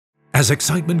As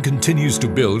excitement continues to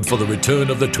build for the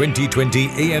return of the 2020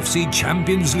 AFC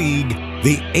Champions League,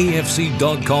 the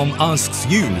AFC.com asks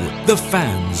you, the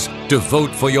fans, to vote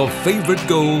for your favorite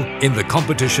goal in the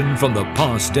competition from the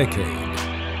past decade.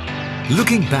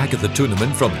 Looking back at the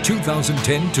tournament from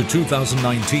 2010 to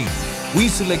 2019, we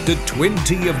selected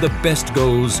 20 of the best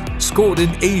goals scored in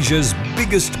Asia's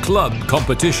biggest club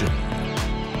competition.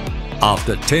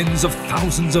 After tens of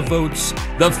thousands of votes,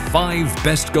 the 5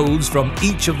 best goals from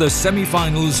each of the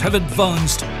semi-finals have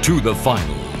advanced to the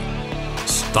final.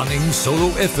 Stunning solo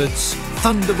efforts,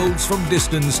 thunderbolts from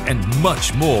distance and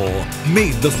much more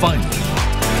made the final.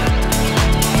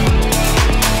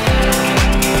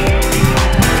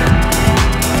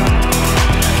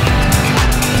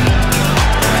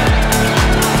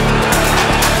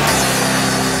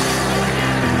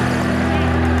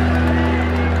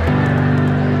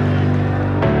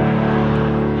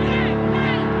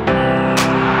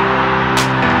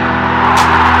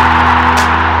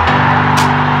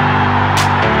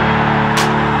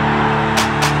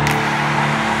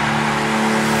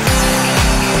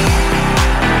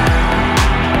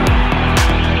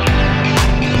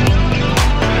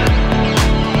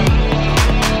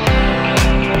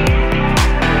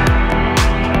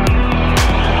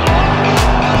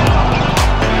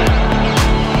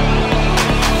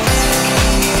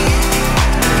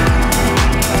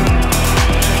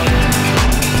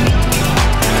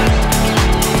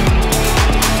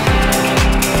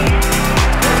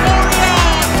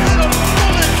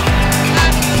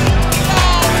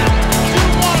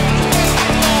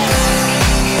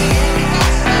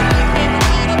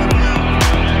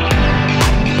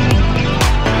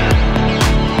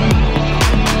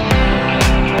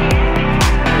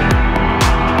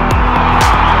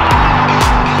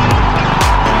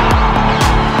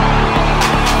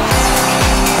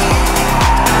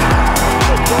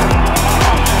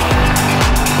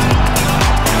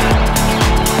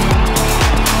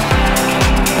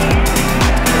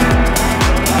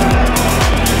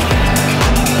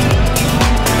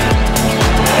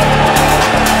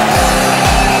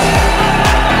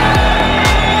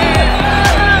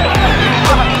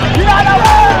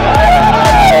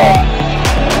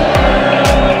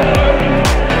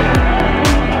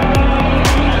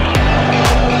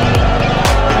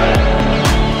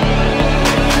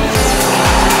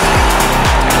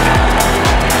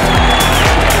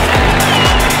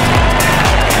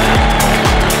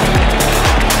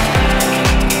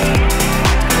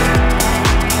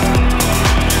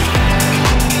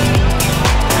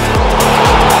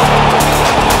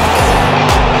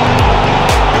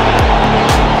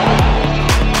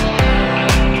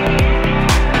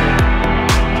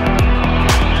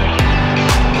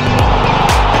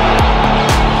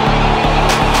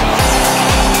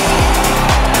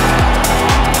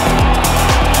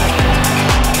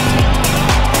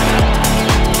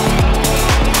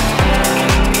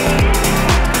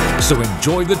 So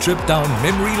enjoy the trip down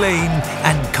memory lane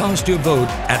and cast your vote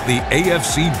at the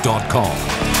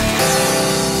AFC.com.